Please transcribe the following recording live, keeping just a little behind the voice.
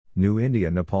New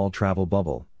India-Nepal travel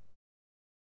bubble.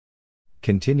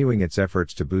 Continuing its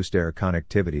efforts to boost air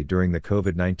connectivity during the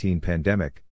COVID-19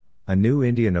 pandemic, a new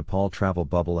India-Nepal travel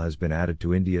bubble has been added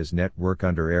to India's network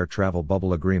under air travel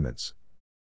bubble agreements.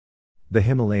 The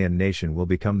Himalayan nation will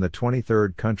become the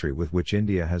 23rd country with which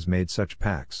India has made such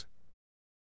pacts.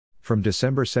 From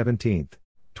December 17,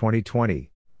 2020,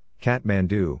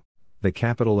 Kathmandu, the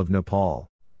capital of Nepal,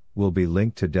 will be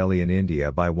linked to Delhi in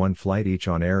India by one flight each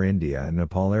on Air India and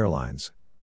Nepal Airlines.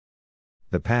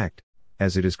 The pact,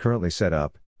 as it is currently set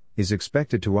up, is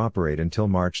expected to operate until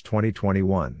March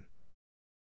 2021.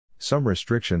 Some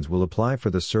restrictions will apply for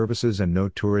the services and no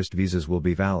tourist visas will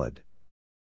be valid.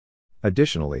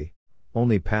 Additionally,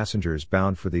 only passengers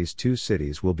bound for these two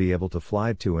cities will be able to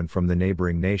fly to and from the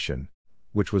neighboring nation,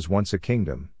 which was once a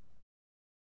kingdom.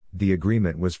 The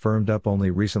agreement was firmed up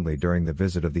only recently during the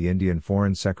visit of the Indian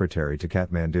Foreign Secretary to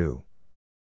Kathmandu.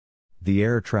 The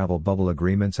air travel bubble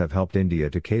agreements have helped India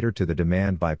to cater to the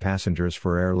demand by passengers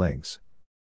for air links.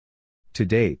 To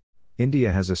date,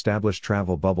 India has established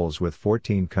travel bubbles with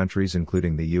 14 countries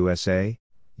including the USA,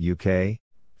 UK,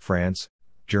 France,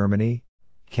 Germany,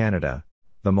 Canada,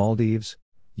 the Maldives,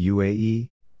 UAE,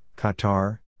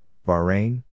 Qatar,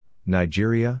 Bahrain,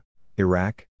 Nigeria,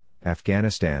 Iraq,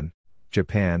 Afghanistan,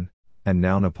 Japan, and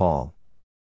now Nepal.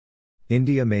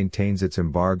 India maintains its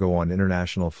embargo on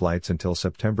international flights until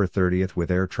September 30,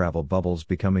 with air travel bubbles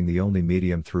becoming the only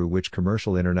medium through which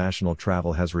commercial international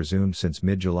travel has resumed since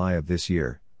mid-July of this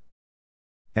year.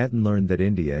 Etten learned that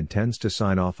India intends to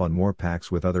sign off on more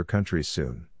pacts with other countries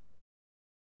soon.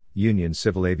 Union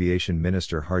Civil Aviation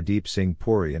Minister Hardeep Singh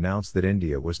Puri announced that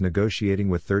India was negotiating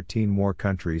with 13 more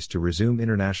countries to resume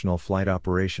international flight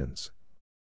operations.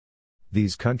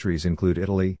 These countries include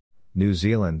Italy, New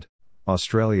Zealand,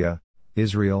 Australia,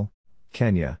 Israel,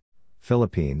 Kenya,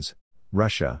 Philippines,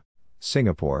 Russia,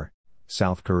 Singapore,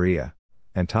 South Korea,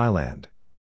 and Thailand.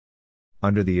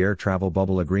 Under the air travel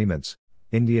bubble agreements,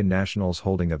 Indian nationals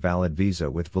holding a valid visa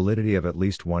with validity of at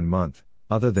least 1 month,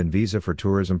 other than visa for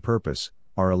tourism purpose,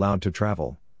 are allowed to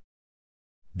travel.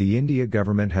 The India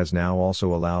government has now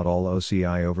also allowed all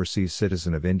OCI overseas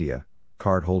citizen of India,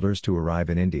 card holders to arrive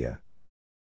in India.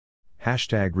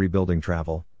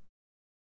 #RebuildingTravel